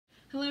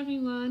Hello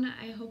everyone,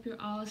 I hope you're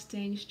all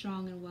staying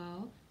strong and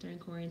well during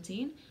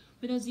quarantine.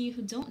 For those of you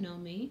who don't know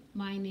me,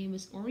 my name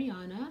is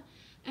Oriana,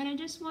 and I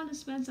just want to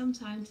spend some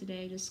time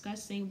today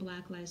discussing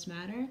Black Lives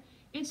Matter,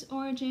 its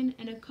origin,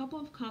 and a couple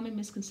of common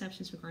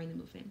misconceptions regarding the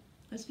movement.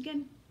 Let's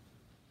begin.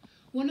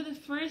 One of the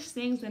first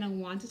things that I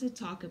wanted to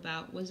talk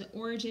about was the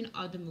origin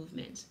of the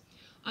movement.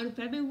 On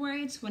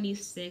February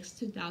 26,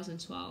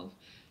 2012,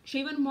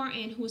 Trayvon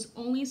Martin, who was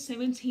only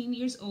 17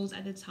 years old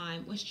at the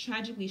time, was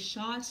tragically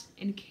shot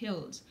and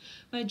killed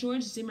by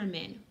George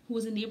Zimmerman, who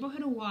was a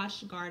neighborhood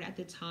watch guard at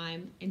the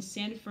time in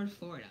Sanford,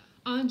 Florida.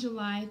 On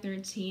July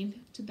 13,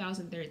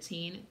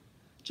 2013,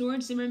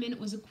 George Zimmerman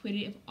was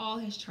acquitted of all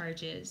his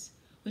charges,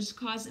 which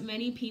caused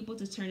many people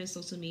to turn to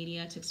social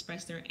media to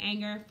express their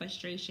anger,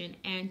 frustration,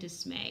 and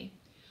dismay.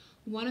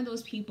 One of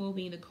those people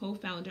being the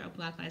co-founder of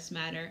Black Lives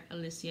Matter,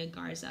 Alicia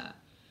Garza.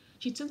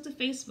 She took to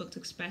Facebook to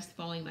express the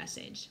following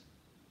message.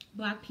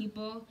 Black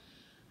people,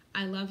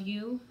 I love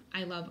you,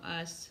 I love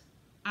us.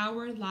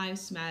 Our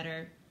lives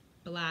matter,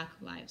 Black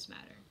Lives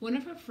Matter. One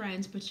of her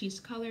friends, Patrice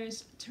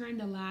Cullors,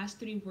 turned the last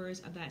 3 words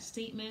of that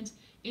statement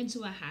into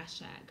a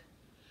hashtag.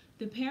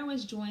 The pair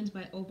was joined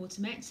by Obo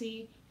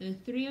Temeti, and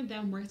the 3 of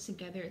them worked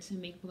together to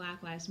make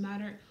Black Lives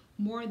Matter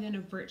more than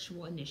a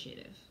virtual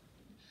initiative.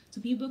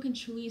 So people can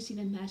truly see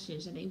the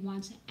message that they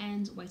want to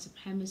end white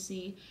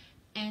supremacy,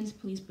 end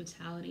police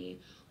brutality,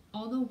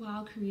 all the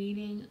while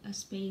creating a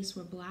space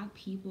where Black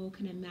people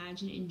can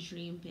imagine and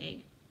dream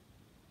big.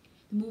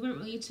 The movement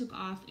really took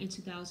off in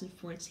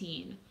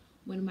 2014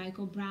 when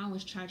Michael Brown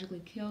was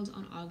tragically killed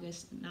on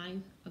August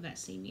 9th of that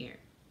same year.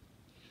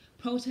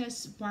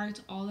 Protests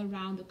sparked all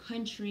around the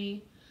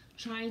country,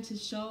 trying to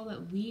show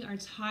that we are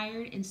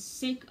tired and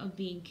sick of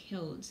being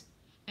killed.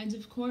 And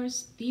of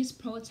course, these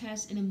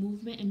protests and the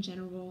movement in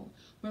general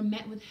were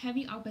met with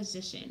heavy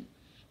opposition.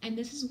 And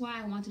this is why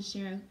I want to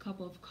share a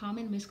couple of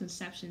common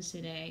misconceptions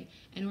today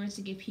in order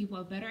to give people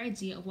a better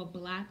idea of what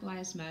Black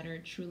Lives Matter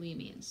truly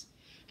means.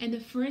 And the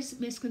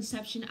first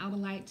misconception I would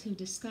like to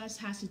discuss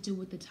has to do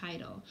with the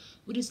title,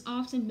 which is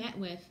often met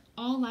with,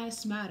 all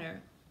lives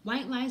matter.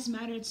 White lives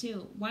matter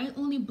too. Why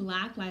only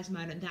Black lives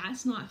matter?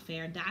 That's not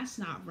fair. That's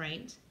not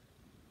right.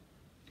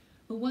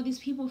 But what these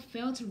people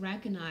fail to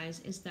recognize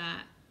is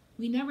that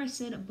we never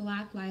said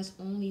Black lives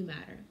only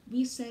matter.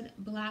 We said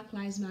Black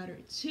lives matter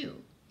too.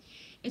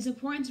 It's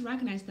important to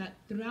recognize that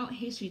throughout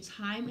history,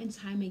 time and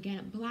time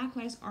again, Black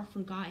lives are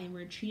forgotten.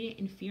 We're treated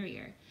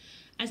inferior.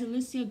 As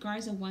Alicia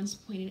Garza once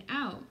pointed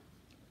out,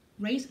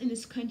 race in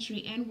this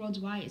country and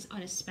worldwide is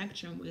on a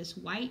spectrum where there's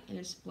white and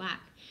there's Black.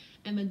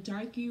 And the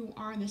darker you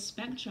are on the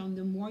spectrum,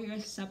 the more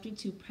you're subject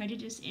to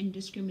prejudice and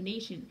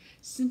discrimination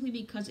simply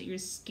because of your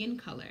skin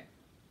color.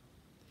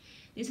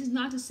 This is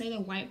not to say that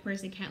a white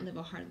person can't live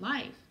a hard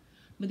life,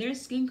 but their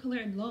skin color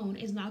alone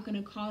is not going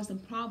to cause the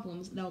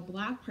problems that a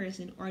Black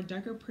person or a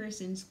darker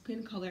person's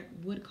skin color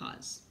would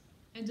cause.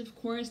 And of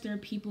course, there are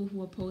people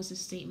who oppose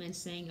this statement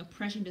saying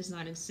oppression does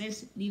not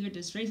exist, neither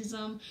does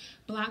racism.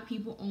 Black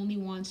people only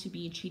want to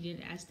be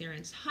treated as they're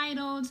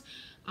entitled.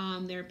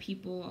 There are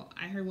people,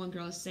 I heard one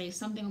girl say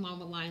something along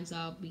the lines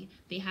of,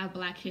 they have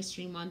Black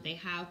History Month, they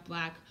have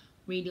Black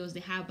radios, they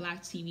have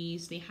Black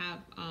TVs, they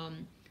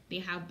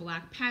have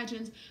Black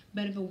pageants,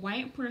 but if a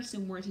white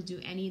person were to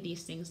do any of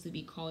these things, to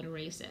be called a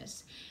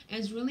racist. And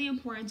it's really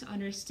important to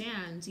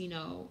understand,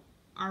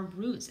 our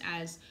roots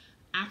as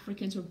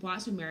Africans were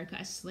brought to America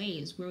as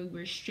slaves, where we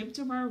were stripped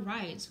of our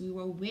rights, we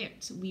were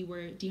whipped, we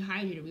were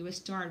dehydrated, we were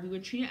starved, we were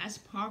treated as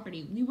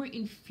property, we were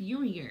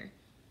inferior.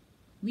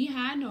 We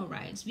had no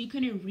rights. We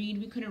couldn't read,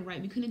 we couldn't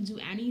write, we couldn't do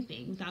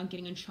anything without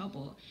getting in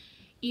trouble.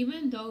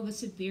 Even though the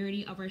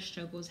severity of our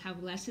struggles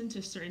have lessened to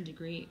a certain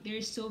degree,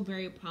 they're still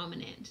very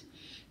prominent.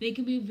 They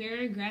can be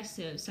very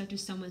aggressive, such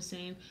as someone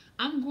saying,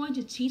 I'm going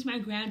to teach my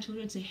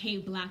grandchildren to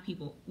hate Black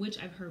people,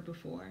 which I've heard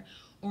before,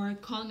 or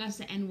calling us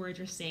the N-word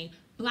or saying,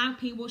 Black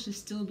people should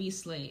still be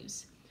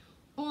slaves.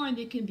 Or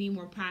they can be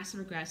more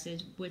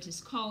passive-aggressive, which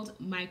is called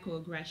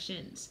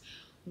microaggressions,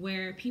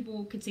 where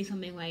people could say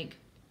something like,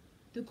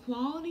 the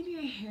quality of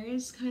your hair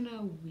is kind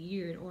of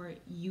weird, or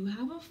you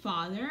have a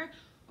father,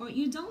 or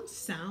you don't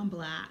sound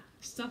Black,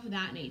 stuff of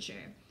that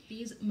nature.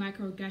 These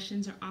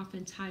microaggressions are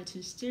often tied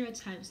to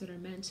stereotypes that are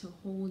meant to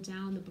hold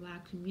down the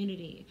Black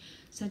community,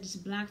 such as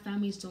Black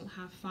families don't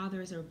have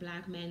fathers or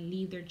Black men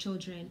leave their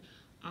children.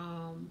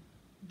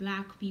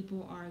 Black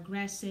people are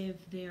aggressive,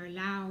 they're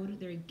loud,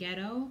 they're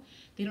ghetto,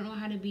 they don't know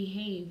how to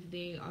behave,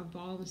 they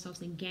involve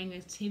themselves in gang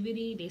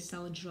activity, they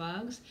sell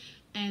drugs,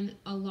 and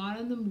a lot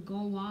of them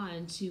go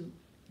on to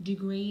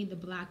degrade the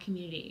Black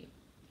community.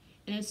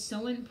 And it's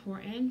so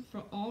important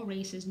for all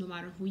races, no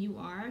matter who you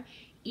are,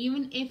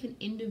 even if an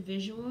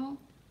individual,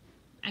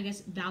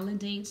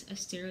 validates a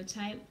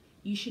stereotype,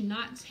 you should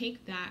not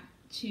take that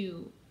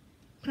to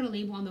put a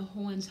label on the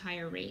whole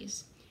entire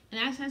race.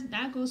 And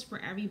that goes for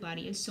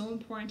everybody. It's so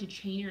important to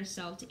train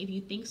yourself to, if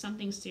you think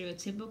something's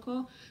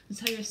stereotypical, to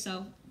tell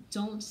yourself,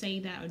 don't say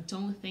that or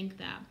don't think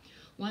that.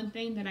 One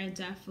thing that I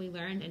definitely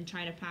learned and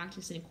try to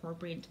practice and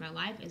incorporate into my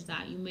life is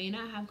that you may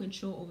not have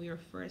control over your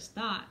first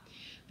thought,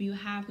 but you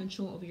have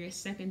control over your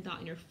second thought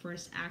and your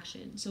first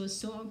action. So it's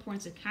so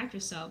important to catch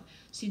yourself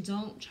so you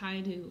don't try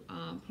to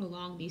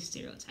prolong these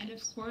stereotypes. And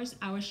of course,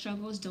 our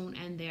struggles don't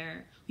end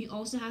there. We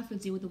also have to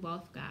deal with the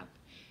wealth gap.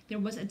 There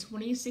was a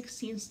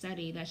 2016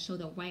 study that showed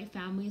that white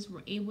families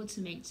were able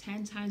to make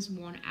 10 times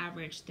more on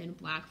average than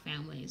black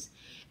families.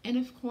 And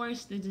of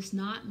course, this does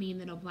not mean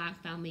that a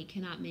black family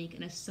cannot make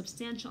a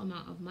substantial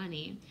amount of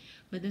money,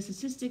 but the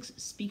statistics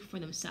speak for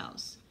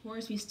themselves. Of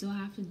course, we still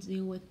have to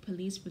deal with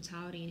police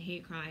brutality and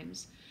hate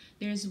crimes.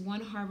 There's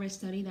one Harvard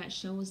study that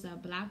shows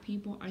that black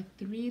people are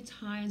 3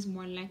 times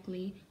more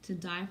likely to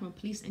die from a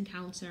police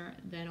encounter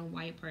than a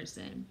white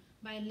person.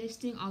 By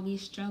listing all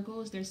these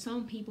struggles, there's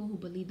some people who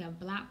believe that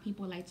black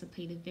people like to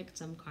play the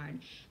victim card.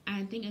 And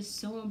I think it's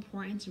so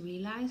important to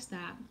realize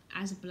that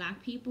as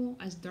black people,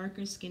 as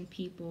darker skinned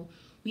people,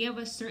 we have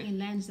a certain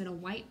lens that a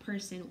white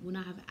person will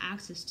not have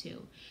access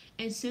to.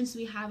 And since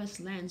we have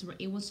this lens, we're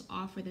able to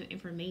offer them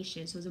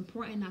information. So it's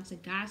important not to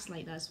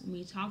gaslight us when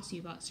we talk to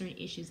you about certain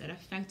issues that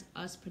affect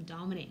us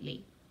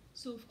predominantly.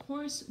 So of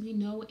course, we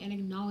know and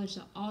acknowledge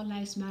that all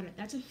lives matter.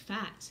 That's a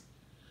fact.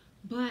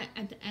 But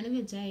at the end of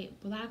the day,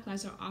 black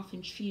lives are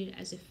often treated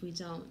as if we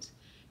don't.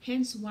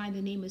 Hence why the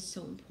name is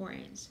so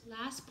important.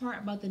 Last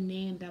part about the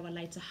name that I would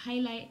like to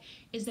highlight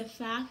is the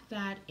fact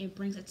that it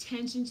brings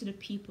attention to the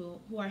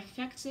people who are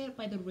affected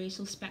by the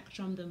racial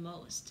spectrum the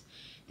most.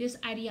 This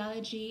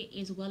ideology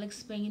is well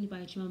explained by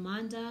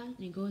Chimamanda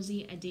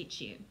Ngozi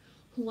Adichie,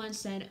 who once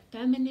said,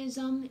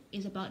 "Feminism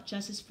is about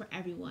justice for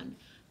everyone,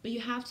 but you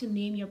have to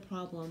name your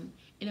problem,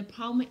 and the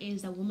problem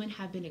is that women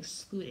have been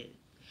excluded."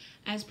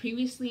 As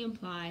previously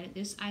implied,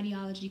 this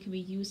ideology can be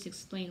used to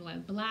explain why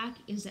black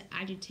is the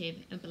adjective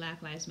in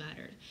Black Lives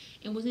Matter.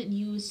 It wasn't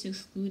used to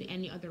exclude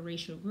any other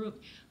racial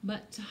group,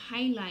 but to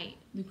highlight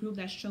the group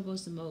that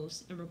struggles the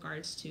most in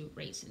regards to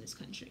race in this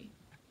country.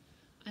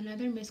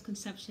 Another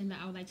misconception that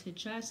I would like to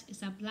address is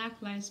that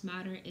Black Lives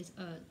Matter is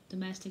a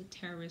domestic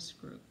terrorist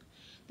group.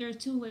 There are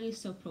 2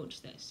 ways to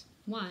approach this.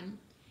 One,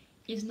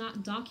 it's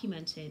not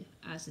documented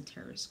as a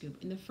terrorist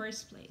group in the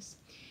first place.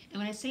 And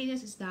when I say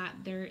this, is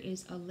that there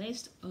is a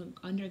list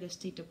under the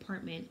State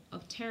Department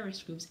of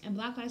terrorist groups, and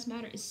Black Lives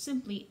Matter is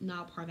simply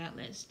not part of that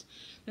list.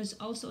 There's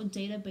also a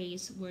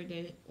database where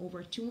there are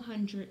over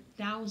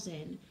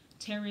 200,000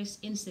 terrorist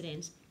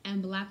incidents,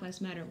 and Black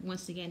Lives Matter,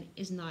 once again,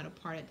 is not a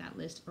part of that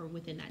list or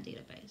within that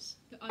database.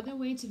 The other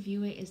way to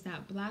view it is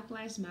that Black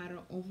Lives Matter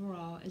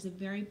overall is a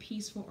very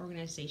peaceful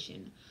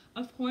organization.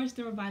 Of course,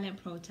 there were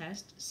violent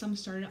protests. Some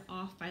started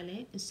off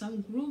violent and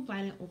some grew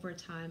violent over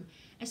time,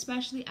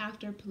 especially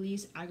after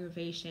police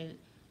aggravation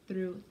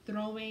through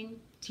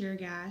throwing tear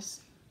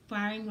gas,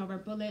 firing rubber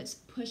bullets,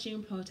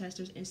 pushing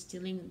protesters, and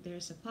stealing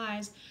their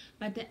supplies.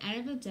 But at the end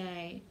of the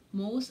day,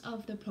 most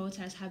of the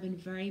protests have been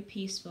very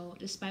peaceful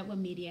despite what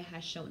media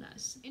has shown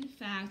us. In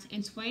fact,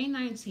 in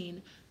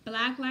 2019,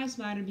 Black Lives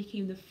Matter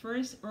became the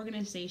first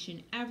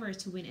organization ever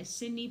to win a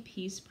Sydney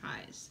Peace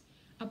Prize.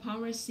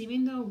 Upon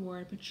receiving the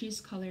award,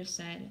 Patrisse Cullors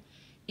said,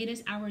 "It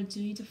is our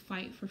duty to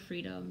fight for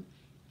freedom.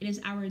 It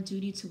is our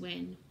duty to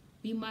win.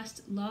 We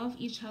must love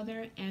each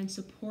other and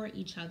support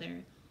each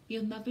other. We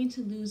have nothing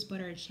to lose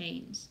but our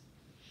chains."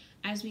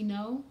 As we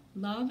know,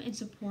 love and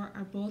support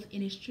are both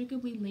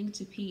inextricably linked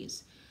to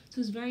peace. So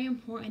it's very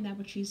important that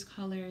Patrisse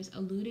Cullors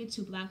alluded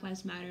to Black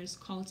Lives Matter's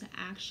call to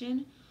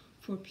action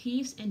for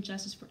peace and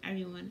justice for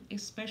everyone,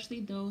 especially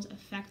those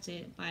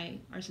affected by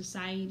our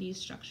society's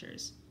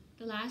structures.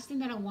 The last thing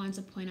that I want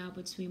to point out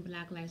between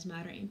Black Lives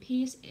Matter and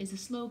peace is the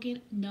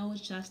slogan, "No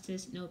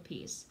justice, no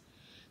peace."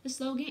 The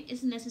slogan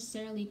isn't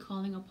necessarily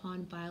calling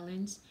upon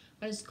violence,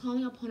 but it's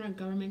calling upon our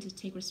government to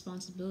take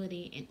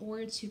responsibility in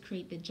order to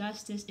create the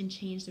justice and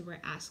change that we're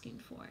asking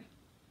for.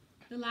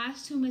 The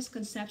last 2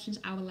 misconceptions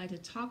I would like to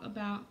talk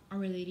about are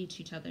related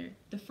to each other.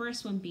 The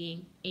first one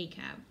being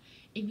ACAB.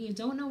 If you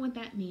don't know what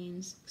that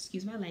means,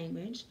 excuse my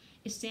language,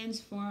 it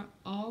stands for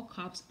All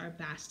Cops Are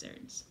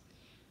Bastards.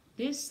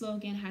 This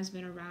slogan has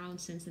been around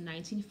since the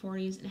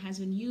 1940s and has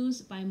been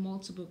used by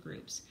multiple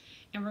groups.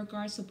 In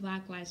regards to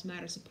Black Lives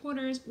Matter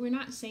supporters, we're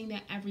not saying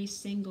that every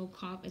single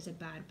cop is a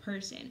bad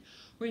person.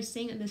 We're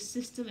saying that the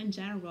system in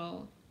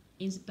general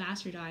is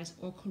bastardized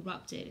or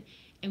corrupted,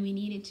 and we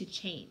need it to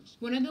change.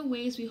 One of the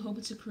ways we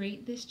hope to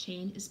create this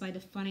change is by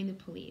defunding the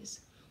police.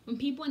 When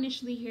people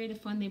initially hear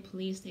defund the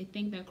police, they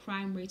think that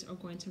crime rates are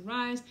going to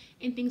rise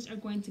and things are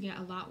going to get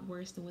a lot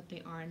worse than what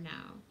they are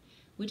now,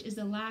 which is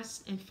the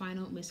last and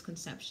final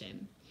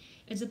misconception.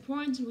 It's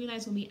important to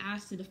realize when we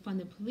ask to defund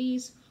the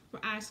police, we're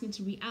asking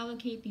to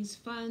reallocate these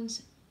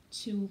funds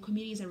to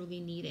communities that really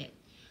need it.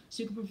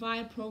 So you can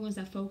provide programs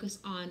that focus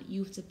on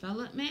youth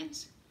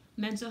development,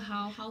 mental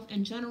health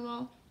in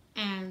general,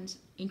 and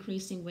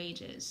increasing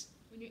wages.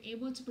 When you're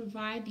able to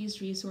provide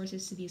these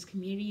resources to these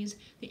communities,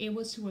 they're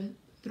able to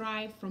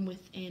thrive from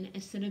within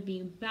instead of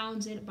being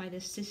bounded by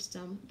the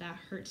system that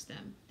hurts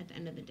them at the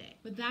end of the day.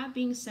 With that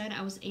being said,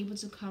 I was able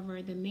to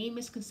cover the main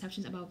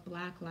misconceptions about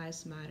Black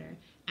Lives Matter,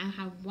 and I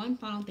have one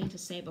final thing to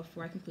say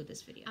before I conclude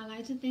this video. I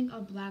like to think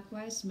of Black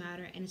Lives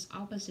Matter and its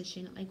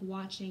opposition like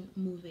watching a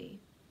movie.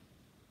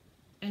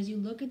 As you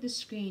look at the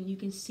screen, you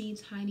can see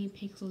tiny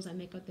pixels that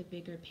make up the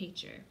bigger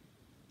picture.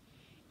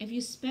 If you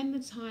spend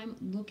the time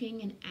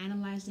looking and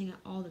analyzing at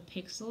all the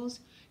pixels,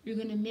 you're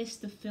going to miss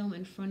the film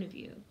in front of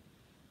you.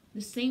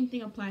 The same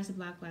thing applies to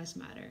Black Lives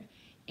Matter.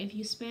 If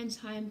you spend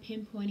time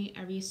pinpointing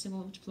every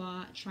single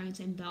flaw, trying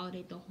to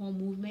invalidate the whole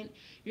movement,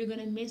 you're going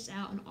to miss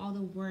out on all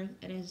the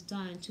work that is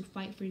done to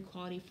fight for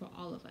equality for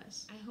all of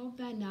us. I hope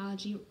that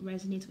analogy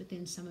resonates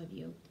within some of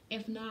you.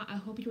 If not, I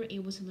hope you were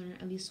able to learn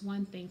at least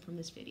one thing from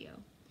this video.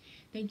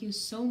 Thank you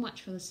so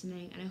much for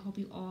listening, and I hope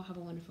you all have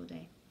a wonderful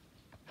day.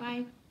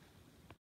 Bye!